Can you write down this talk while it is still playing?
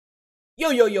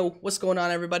Yo, what's going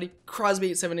on, everybody?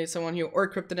 Crosby7871 here,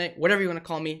 or Kryptonite, whatever you want to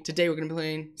call me. Today we're going to be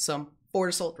playing some Forward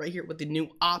Assault right here with the new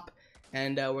AWP,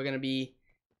 and we're going to be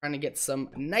trying to get some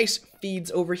nice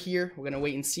feeds over here. We're going to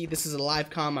wait and see. This is a live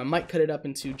comm. I might cut it up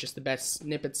into just the best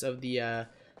snippets of the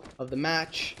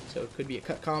match, so it could be a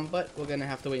cut comm, but we're going to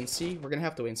have to wait and see. We're going to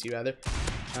have to wait and see, rather.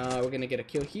 We're going to get a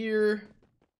kill here,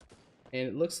 and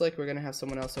it looks like we're going to have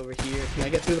someone else over here. Can I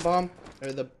get through the bomb?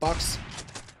 Or the box?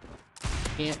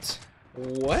 Can't.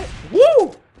 What?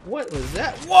 Woo! What was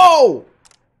that? Whoa!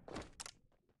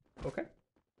 Okay.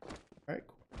 Alright,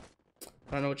 cool.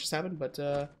 I don't know what just happened, but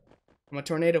I'm a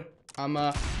tornado. I'm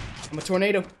a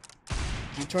tornado.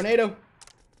 I'm a tornado.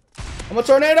 I'm a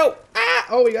tornado! Ah!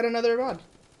 Oh, we got another rod.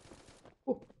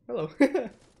 Oh, hello.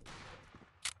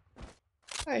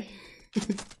 Hi.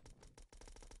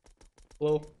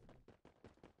 Hello.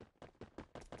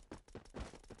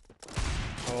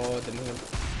 Oh, it didn't hit him.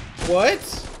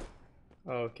 What?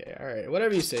 Okay, alright.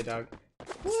 Whatever you say, dog.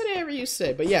 Whatever you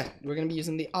say. But yeah, we're going to be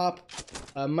using the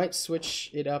AWP. Might switch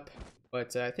it up,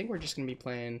 but I think we're just going to be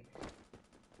playing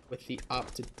with the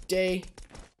AWP today.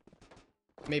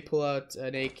 May pull out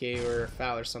an AK or a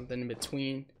FAL or something in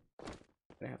between.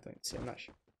 I have to see. I'm not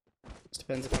sure. Just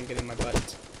depends if I'm getting my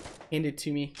butt handed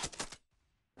to me.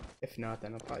 If not,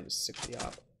 then I'll probably just stick with the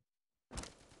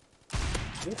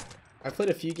AWP. I've played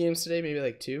a few games today, maybe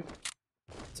like 2.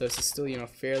 So this is still, you know,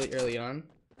 fairly early on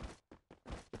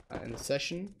in the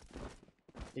session.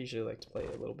 I usually like to play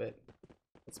a little bit,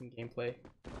 get some gameplay,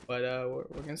 but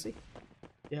we're gonna see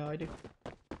how I do.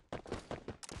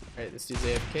 Alright, this dude's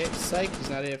AFK. Psych, he's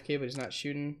not AFK, but he's not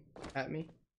shooting at me.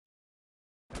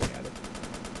 Got it.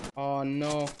 Oh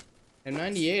no,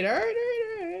 M98.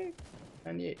 Alright.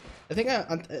 98. I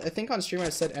think on stream I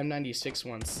said M96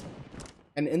 once.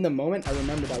 And in the moment, I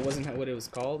remember that wasn't what it was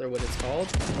called, or what it's called.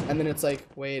 And then it's like,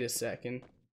 wait a second.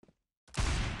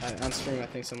 On stream, I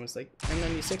think someone's like,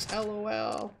 M96,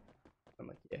 LOL. I'm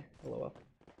like, yeah, LOL.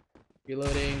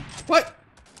 Reloading. What?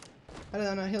 How did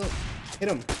I not hit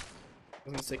him? I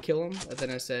was gonna say kill him, and then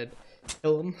I said,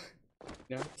 kill him.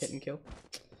 You know, hit and kill.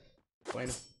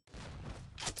 Bueno.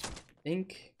 I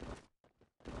think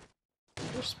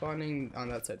we're spawning on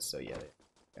that side, so yeah.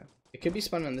 It could be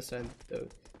spawning on this side, though.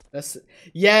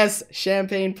 Yes,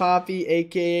 Champagne Poppy,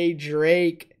 aka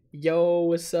Drake. Yo,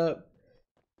 what's up?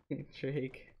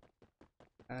 Drake.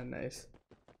 Nice.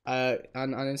 On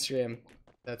Instagram,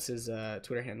 that's his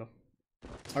Twitter handle.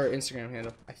 Or Instagram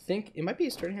handle. I think it might be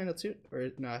his Twitter handle too. Or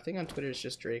no, I think on Twitter it's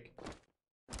just Drake.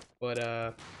 But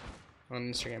on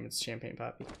Instagram it's Champagne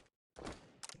Poppy.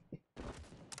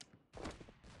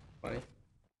 Funny.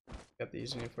 Got the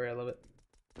username for it, I love it.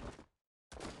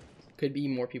 Could be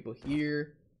more people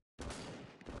here.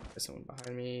 There's someone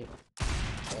behind me.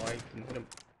 Oh, I didn't hit him.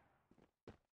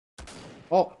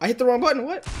 Oh, I hit the wrong button.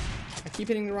 What? I keep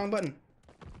hitting the wrong button.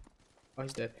 Oh,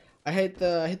 he's dead. I hit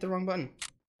the wrong button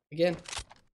again,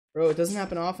 bro. It doesn't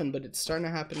happen often, but it's starting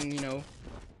to happen. You know,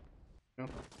 a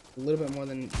little bit more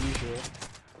than usual.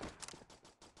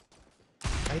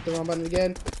 I hit the wrong button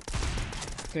again.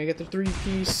 Can I get the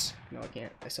 3-piece? No, I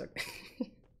can't. I suck.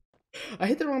 I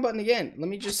hit the wrong button again. Let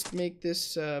me just make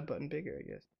this button bigger, I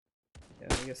guess. Yeah,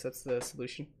 I guess that's the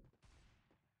solution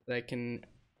that I can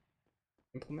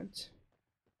implement.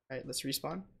 Alright, let's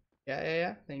respawn.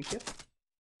 Yeah. Thank you.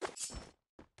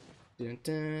 Dun,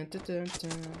 dun, dun, dun,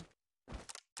 dun.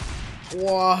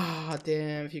 Wow,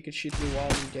 damn. If you could shoot through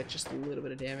walls and get just a little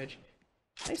bit of damage.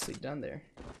 Nicely done there.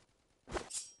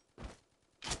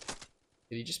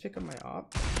 Did he just pick up my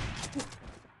AWP?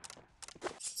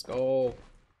 Let's go.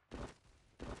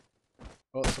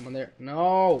 Oh, someone there.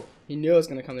 No! He knew I was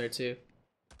gonna come there too.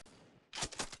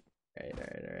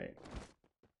 Alright.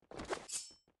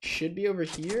 Should be over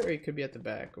here, or he could be at the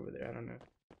back over there. I don't know.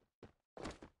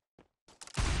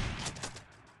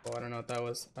 Oh, I don't know what that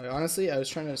was. Honestly, I was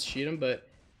trying to shoot him, but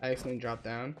I accidentally dropped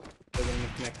down. I wouldn't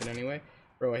have connected anyway.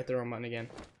 Bro, I hit the wrong button again.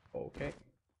 Okay.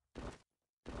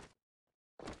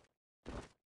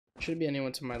 Should be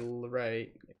anyone to my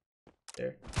right.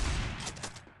 There.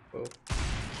 Whoa.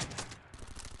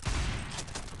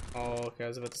 Oh, okay, I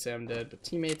was about to say I'm dead, but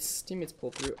teammates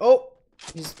pull through. Oh!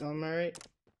 He's on my right.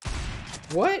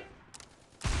 What?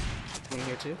 One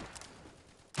here too.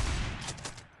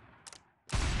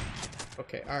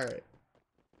 Okay, alright.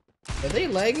 Are they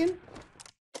lagging?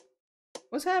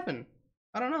 What's happened?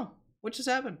 I don't know. What just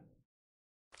happened?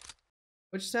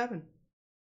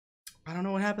 I don't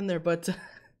know what happened there, but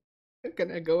I'm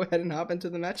gonna go ahead and hop into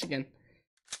the match again.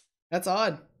 That's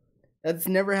odd. That's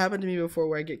never happened to me before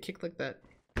where I get kicked like that.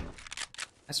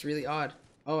 That's really odd.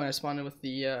 Oh, and I spawned with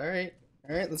the, alright,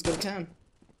 let's go to town.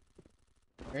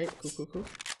 Alright, cool.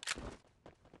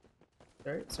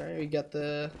 Sorry, we got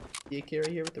the AK right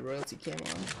here with the royalty cam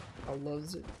on. I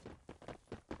loves it.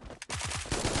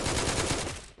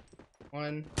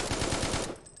 1,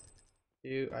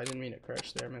 2. I didn't mean to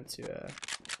crouch there. I meant to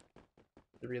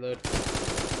reload.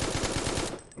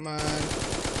 Come on.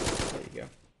 There you go.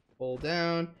 Pull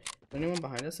down. Is there anyone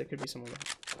behind us? There could be someone behind.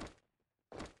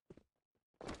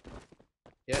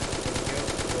 Yeah, there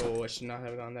we go. Oh, I should not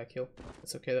have gotten that kill.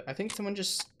 That's okay. I think someone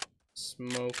just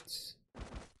smoked.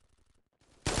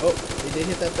 Oh, they did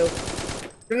hit that though.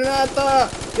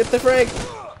 Granata! Get the frag!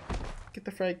 Get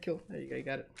the frag kill. There you go, you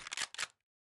got it.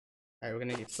 Alright, we're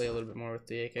gonna play a little bit more with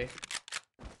the AK.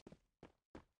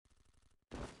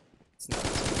 It's not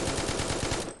too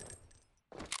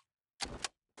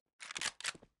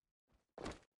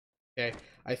bad. Okay,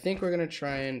 I think we're gonna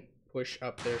try and push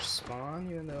up their spawn,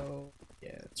 even though,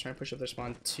 yeah, let's try and push up their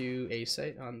spawn to A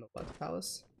site on the left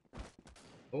palace.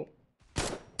 Oh.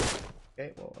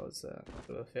 Okay, well, that was a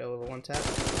fail of a 1 tap.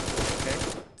 Okay.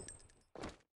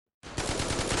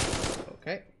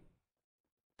 Okay.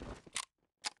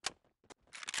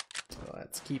 So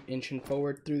let's keep inching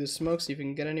forward through the smoke, see if we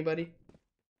can get anybody.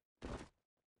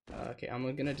 Okay,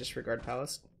 I'm gonna disregard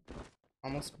palace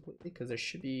almost completely because there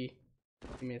should be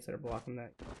teammates that are blocking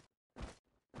that.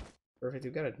 Perfect,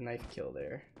 we've got a knife kill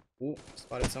there. Ooh,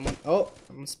 spotted someone. Oh,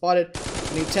 I'm spotted.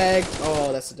 Getting tagged.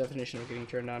 Oh, that's the definition of getting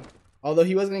turned on. Although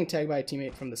he was getting tagged by a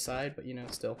teammate from the side, but you know,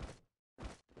 still.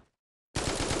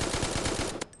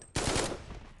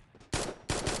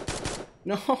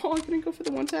 No, I couldn't go for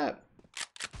the 1 tap.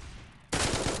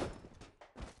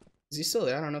 Is he still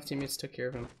there? I don't know if teammates took care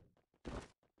of him.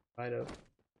 Might have.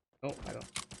 Oh, I don't.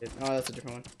 Oh, that's a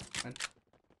different one. Fine.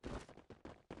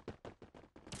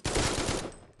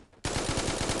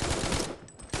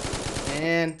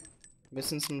 Man,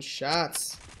 missing some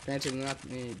shots. Granted, not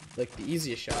like the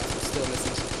easiest shots, but still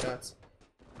missing some shots.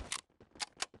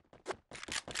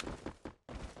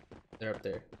 They're up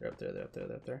there. They're up there. They're up there.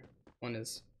 They're up there. One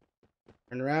is.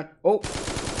 Turn around. Oh!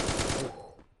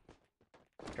 Oh.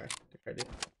 Okay. Okay, dude.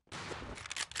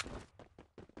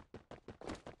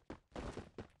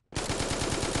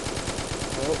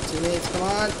 Oh, teammates, come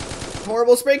on!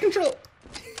 Horrible spray control!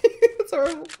 That's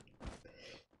horrible.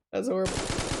 That's horrible.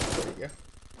 There you go.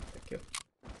 Thank you.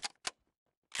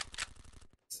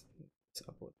 It's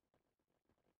upward.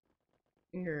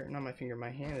 Finger, not my finger,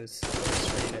 my hand is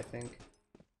straight, I think.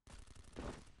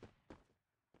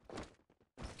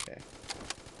 Okay.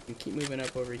 You can keep moving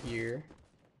up over here.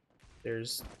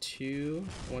 There's 2.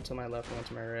 One to my left, one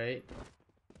to my right.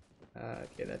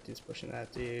 Okay, that dude's pushing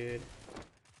that dude.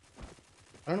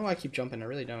 I don't know why I keep jumping, I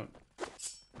really don't.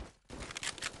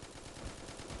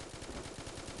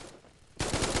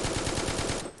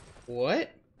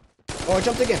 What? Oh, I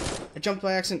jumped again. I jumped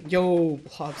by accident. Yo,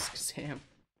 blobs, Sam.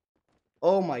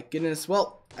 Oh my goodness.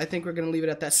 Well, I think we're gonna leave it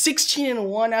at that.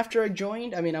 16-1 after I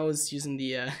joined. I mean, I was using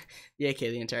the AK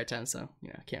the entire time, so you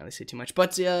know, I can't really say too much.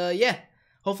 But yeah,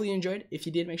 hopefully you enjoyed. If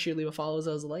you did, make sure you leave a follow as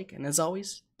well as a like. And as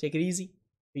always, take it easy.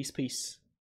 Peace, peace.